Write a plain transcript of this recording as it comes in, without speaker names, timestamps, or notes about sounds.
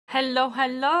Hello,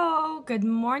 hello. Good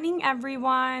morning,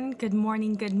 everyone. Good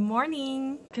morning, good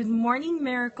morning. Good morning,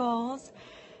 miracles.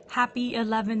 Happy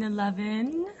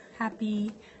 11/11.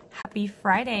 Happy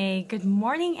Friday. Good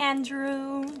morning,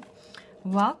 Andrew.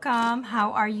 Welcome.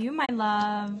 How are you, my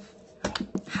love?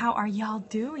 How are y'all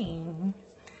doing?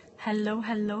 Hello,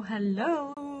 hello,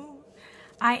 hello.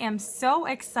 I am so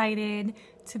excited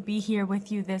to be here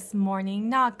with you this morning.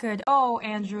 Not good. Oh,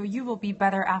 Andrew, you will be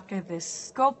better after this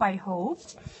scope, I hope.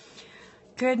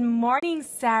 Good morning,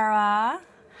 Sarah.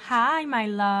 Hi, my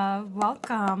love.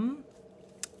 Welcome.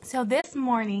 So this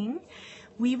morning,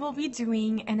 we will be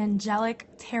doing an angelic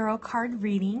tarot card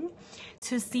reading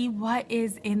to see what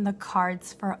is in the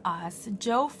cards for us.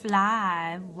 Joe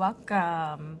Fly,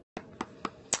 welcome.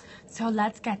 So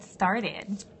let's get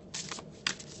started.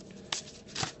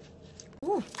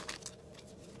 Ooh.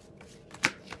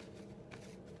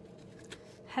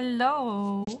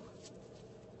 Hello.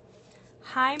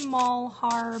 Hi,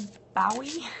 Malhar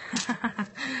Bowie.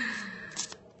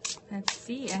 Let's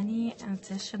see, any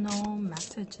additional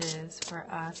messages for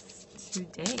us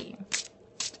today?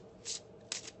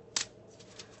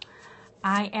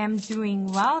 I am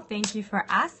doing well. Thank you for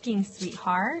asking,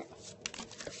 sweetheart.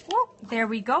 Whoop, there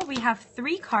we go. We have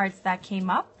 3 cards that came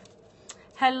up.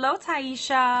 Hello,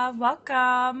 Taisha.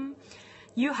 Welcome.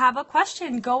 You have a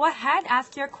question. Go ahead,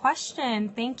 ask your question.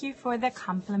 Thank you for the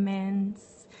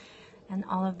compliments and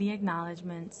all of the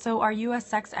acknowledgments. So are you a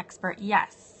sex expert?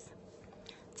 Yes.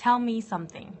 Tell me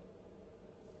something.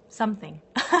 Something.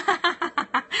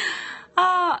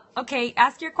 Okay,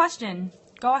 ask your question.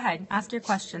 Go ahead, ask your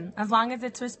question. As long as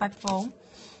it's respectful,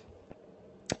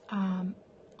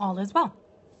 all is well.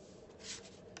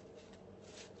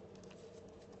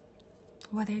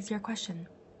 What is your question?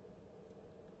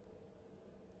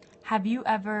 Have you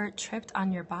ever tripped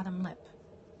on your bottom lip?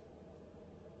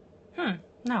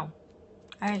 No.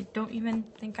 I don't even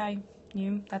think I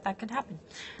knew that that could happen.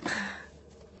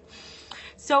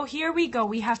 So here we go.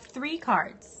 We have 3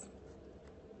 cards.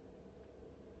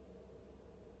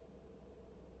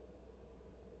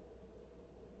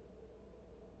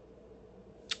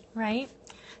 Right?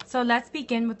 So let's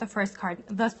begin with the first card.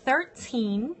 The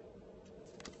 13.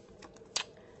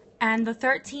 And the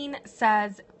 13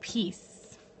 says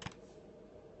peace.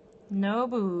 No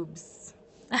boobs.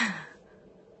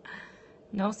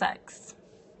 No sex.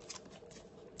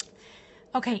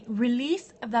 Okay,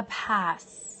 release the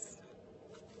past.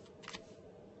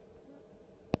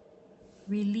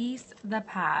 Release the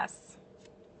past.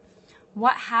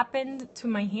 What happened to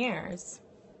my hairs?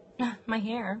 My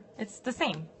hair, it's the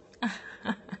same.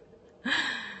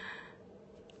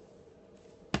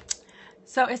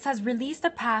 So it says, release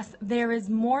the past. There is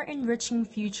more enriching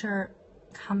future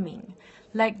coming.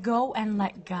 Let go and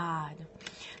let God.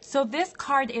 So this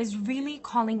card is really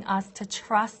calling us to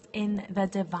trust in the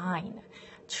divine.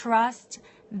 Trust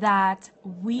that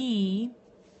we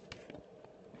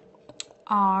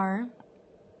are...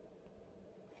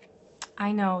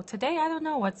 I know, today I don't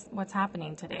know what's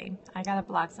happening today. I gotta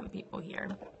block some people here.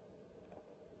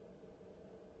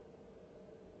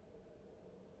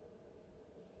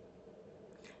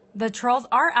 The trolls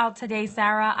are out today,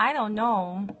 Sarah. I don't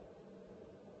know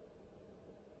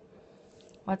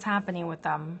what's happening with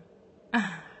them.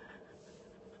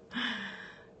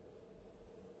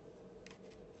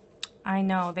 I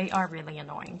know, they are really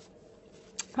annoying.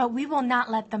 But we will not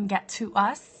let them get to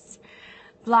us.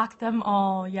 Block them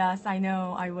all. Yes, I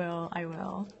know. I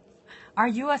will. Are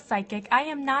you a psychic? I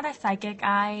am not a psychic.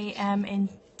 I am in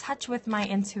touch with my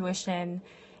intuition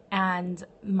and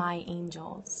my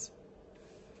angels.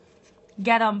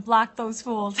 Get them. Block those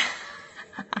fools.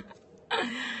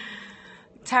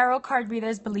 Tarot card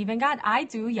readers believe in God. I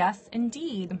do. Yes,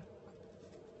 indeed.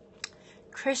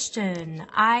 Christian.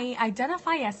 I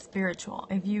identify as spiritual,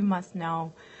 if you must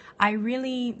know. I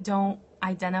really don't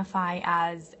identify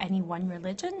as any one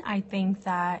religion. I think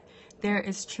that there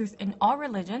is truth in all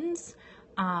religions,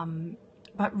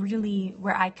 but really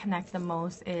where I connect the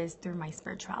most is through my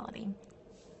spirituality.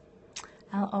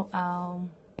 LOL.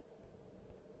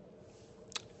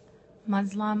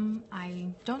 Muslim.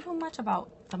 I don't know much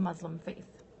about the Muslim faith.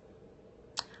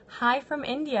 Hi from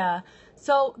India.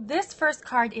 So this first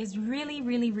card is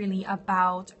really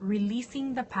about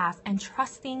releasing the past and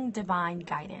trusting divine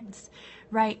guidance,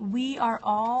 right? We are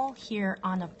all here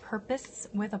on a purpose,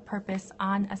 with a purpose,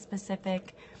 on a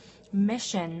specific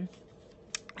mission.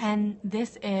 And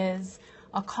this is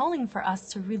a calling for us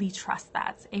to really trust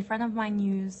that. A friend of mine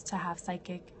used to have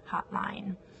psychic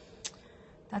hotline.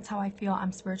 That's how I feel.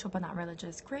 I'm spiritual but not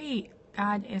religious. Great.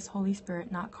 God is Holy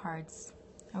Spirit, not cards.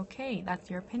 Okay, that's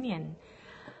your opinion.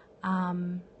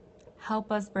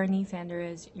 Help us, Bernie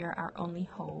Sanders. You're our only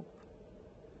hope.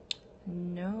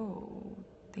 No,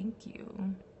 thank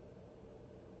you.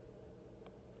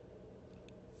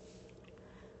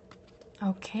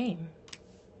 Okay.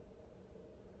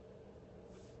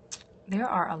 There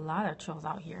are a lot of trolls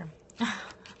out here.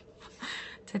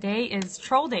 Today is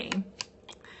troll day.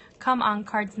 Come on,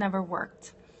 cards never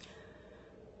worked.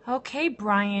 Okay,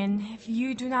 Brian, if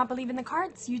you do not believe in the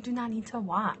cards, you do not need to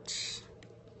watch.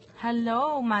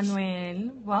 Hello,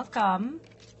 Manuel. Welcome.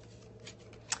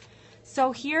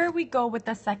 So here we go with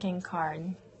the second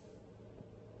card.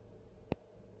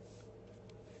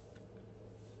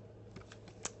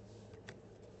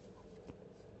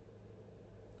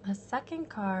 The second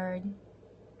card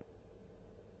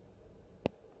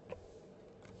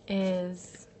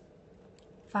is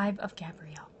Five of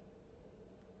Gabrielle.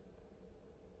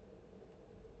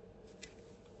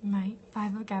 Right?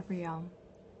 Five of Gabrielle.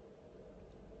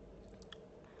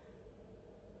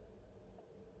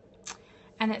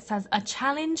 And it says, a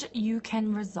challenge you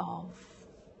can resolve.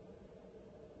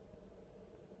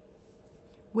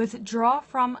 Withdraw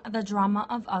from the drama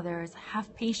of others.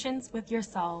 Have patience with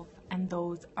yourself and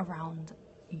those around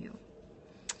you.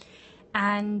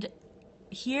 And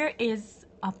here is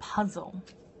a puzzle.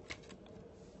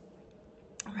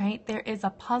 Right? There is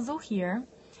a puzzle here.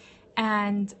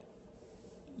 And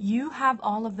you have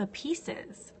all of the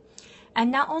pieces. And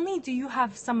not only do you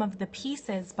have some of the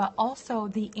pieces, but also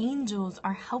the angels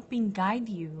are helping guide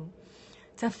you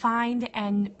to find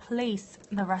and place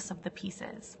the rest of the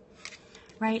pieces,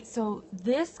 right? So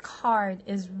this card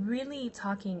is really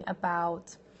talking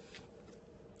about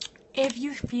if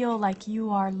you feel like you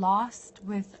are lost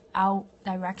without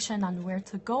direction on where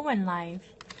to go in life,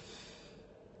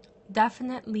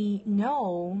 definitely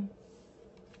know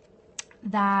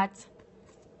that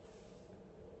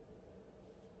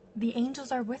the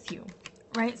angels are with you,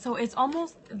 right? So it's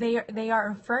almost, they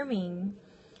are affirming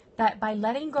that by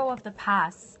letting go of the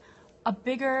past, a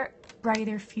bigger,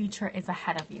 brighter future is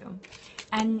ahead of you.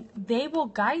 And they will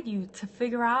guide you to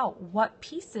figure out what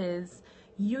pieces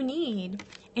you need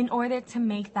in order to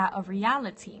make that a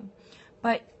reality.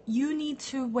 But you need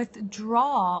to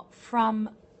withdraw from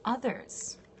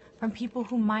others, from people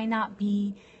who might not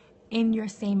be in your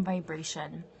same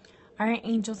vibration. Our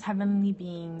angels, heavenly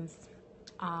beings,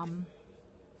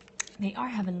 they are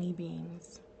heavenly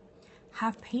beings.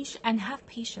 Have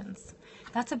patience.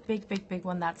 That's a big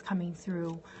one that's coming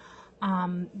through.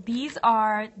 These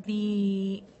are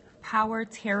the Power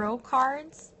Tarot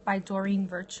cards by Doreen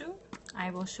Virtue. I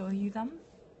will show you them.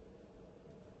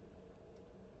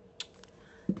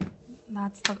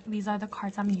 These are the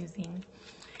cards I'm using.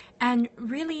 And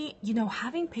really, you know,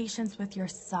 having patience with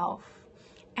yourself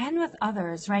and with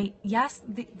others, right? Yes,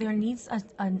 there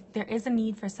is a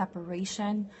need for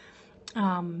separation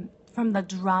from the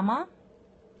drama,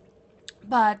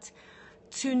 but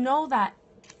to know that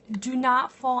do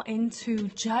not fall into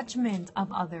judgment of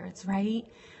others, right?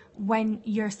 When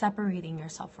you're separating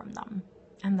yourself from them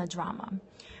and the drama.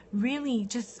 Really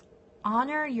just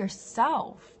honor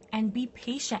yourself and be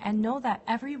patient and know that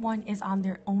everyone is on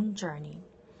their own journey,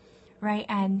 right?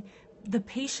 And the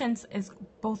patience is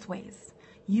both ways.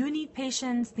 You need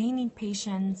patience, they need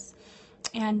patience,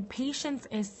 and patience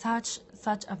is such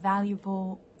a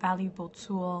valuable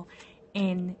tool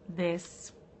in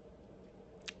this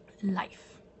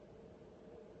life.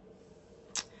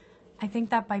 I think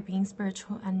that by being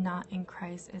spiritual and not in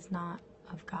Christ is not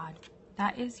of God.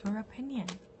 That is your opinion.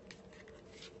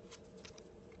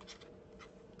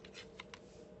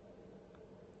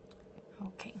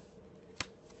 Okay.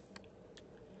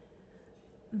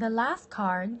 The last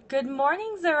card, good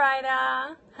morning,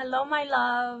 Zoraida. Hello, my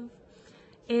love,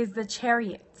 is the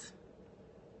Chariot.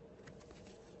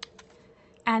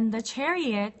 And the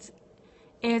Chariot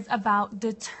is about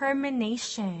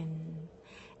determination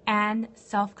and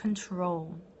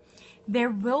self-control. There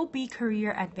will be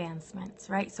career advancements,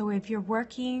 right? So if you're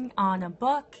working on a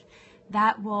book,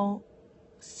 that will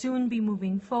soon be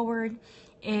moving forward.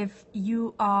 If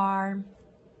you are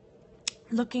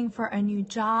looking for a new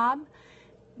job,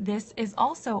 this is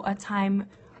also a time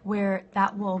where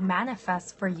that will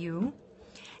manifest for you.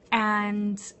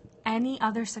 And any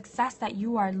other success that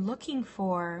you are looking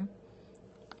for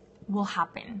will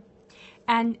happen.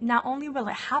 And not only will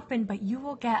it happen, but you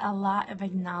will get a lot of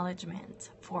acknowledgement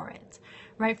for it,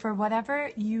 right? For whatever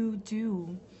you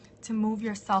do to move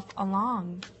yourself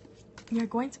along, you're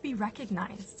going to be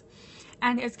recognized.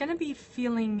 And it's going to be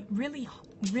feeling really,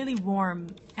 really warm,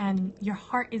 and your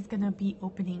heart is going to be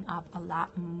opening up a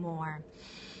lot more.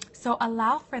 So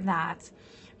allow for that,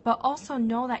 but also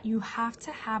know that you have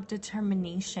to have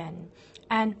determination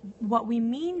And what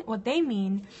they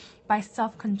mean by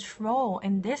self-control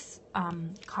in this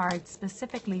card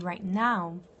specifically right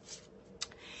now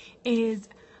is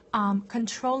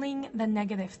controlling the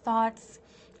negative thoughts,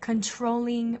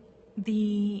 controlling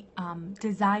the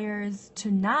desires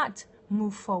to not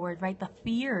move forward, right? The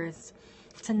fears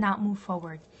to not move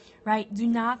forward, right? Do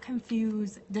not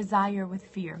confuse desire with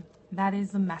fear. That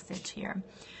is the message here.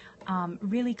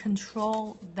 Really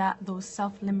control those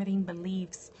self-limiting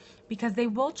beliefs, because they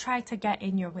will try to get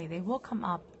in your way. They will come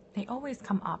up. They always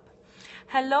come up.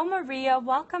 Hello, Maria.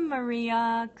 Welcome,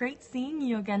 Maria. Great seeing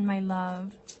you again, my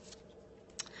love.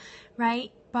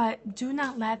 Right? But do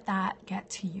not let that get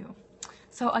to you.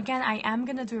 So again, I am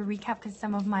going to do a recap because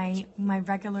some of my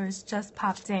regulars just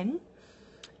popped in.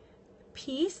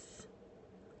 Peace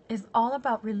is all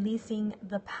about releasing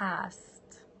the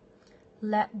past.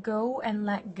 Let go and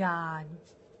let God.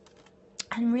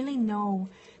 And really know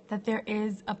that there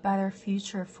is a better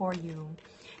future for you.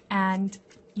 And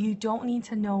you don't need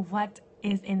to know what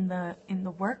is in the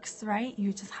works, right?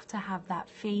 You just have to have that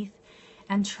faith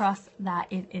and trust that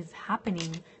it is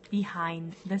happening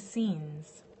behind the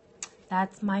scenes.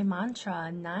 That's my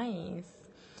mantra. Nice.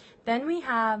 Then we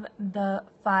have the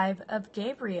 5 of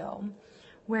Gabriel,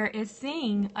 where it's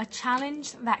saying a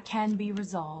challenge that can be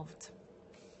resolved.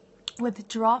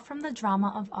 Withdraw from the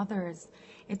drama of others.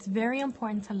 It's very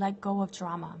important to let go of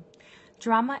drama.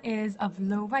 Drama is of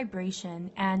low vibration,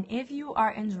 and if you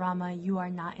are in drama, you are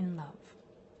not in love,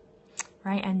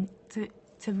 right? And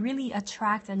to really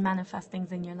attract and manifest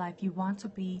things in your life, you want to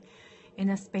be in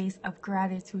a space of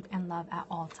gratitude and love at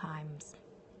all times.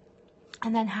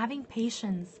 And then having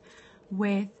patience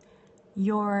with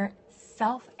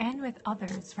yourself and with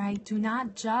others, right? Do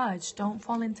not judge. Don't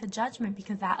fall into judgment,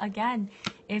 because that, again,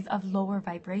 is of lower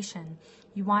vibration.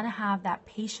 You want to have that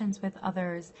patience with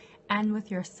others and with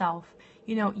yourself.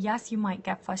 You know, yes, you might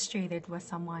get frustrated with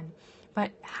someone,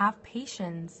 but have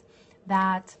patience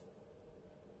that,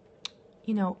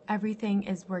 you know, everything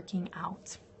is working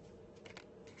out.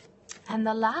 And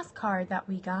the last card that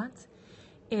we got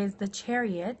is the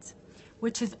Chariot,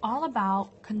 which is all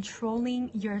about controlling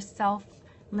your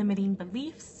self-limiting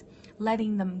beliefs,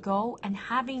 letting them go, and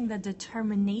having the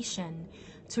determination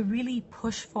to really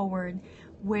push forward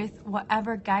with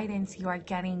whatever guidance you are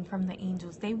getting from the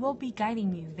angels. They will be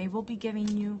guiding you. They will be giving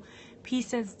you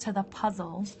pieces to the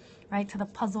puzzle, right? To the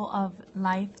puzzle of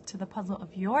life, to the puzzle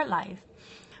of your life.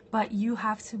 But you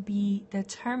have to be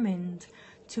determined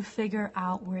to figure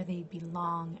out where they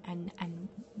belong and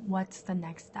what's the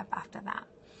next step after that.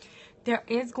 There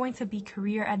is going to be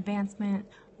career advancement,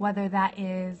 whether that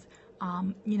is,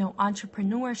 you know,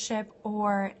 entrepreneurship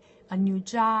or a new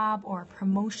job or a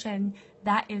promotion.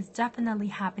 That is definitely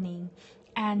happening.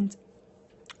 And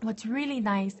what's really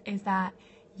nice is that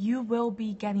you will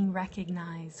be getting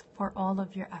recognized for all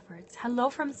of your efforts. Hello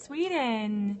from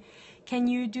Sweden. Can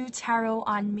you do tarot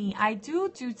on me? I do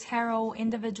tarot,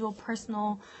 individual,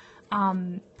 personal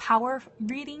power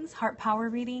readings, heart power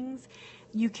readings.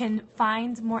 You can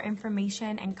find more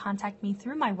information and contact me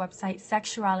through my website,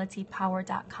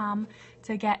 sexualitypower.com,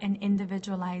 to get an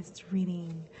individualized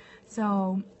reading.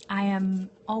 So I am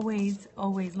always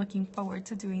looking forward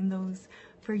to doing those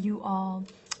for you all.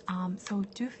 So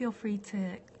do feel free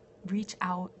to reach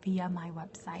out via my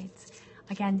website.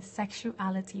 Again,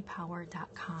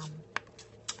 sexualitypower.com.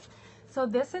 So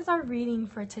this is our reading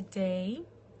for today.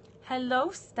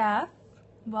 Hello, Steph.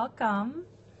 Welcome.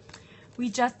 We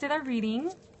just did a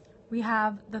reading. We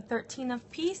have the 13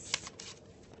 of Peace,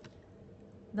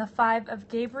 the 5 of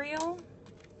Gabriel,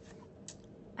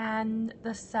 and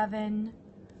the 7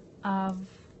 of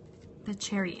the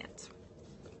Chariot.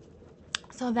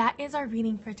 So that is our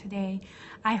reading for today.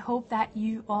 I hope that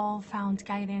you all found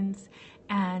guidance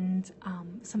and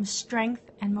some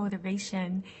strength and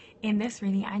motivation in this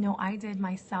reading. I know I did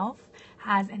myself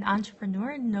as an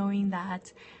entrepreneur, knowing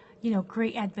that, you know,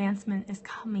 great advancement is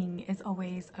coming is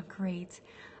always a great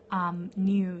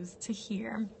news to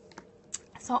hear.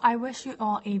 So I wish you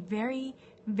all a very,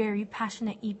 very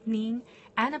passionate evening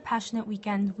and a passionate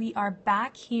weekend. We are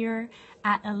back here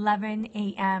at 11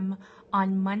 a.m.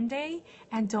 on Monday.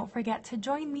 And don't forget to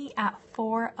join me at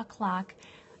 4 o'clock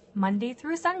Monday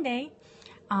through Sunday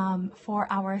for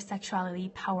our Sexuality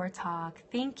Power Talk.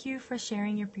 Thank you for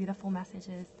sharing your beautiful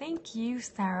messages. Thank you,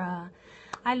 Sarah.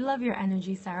 I love your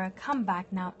energy, Sarah. Come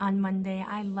back now on Monday.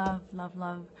 I love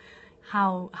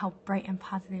how bright and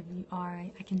positive you are.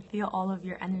 I can feel all of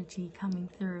your energy coming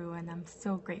through, and I'm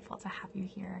so grateful to have you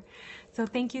here. So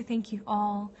thank you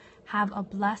all. Have a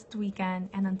blessed weekend,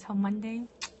 and until Monday,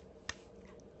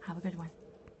 have a good one.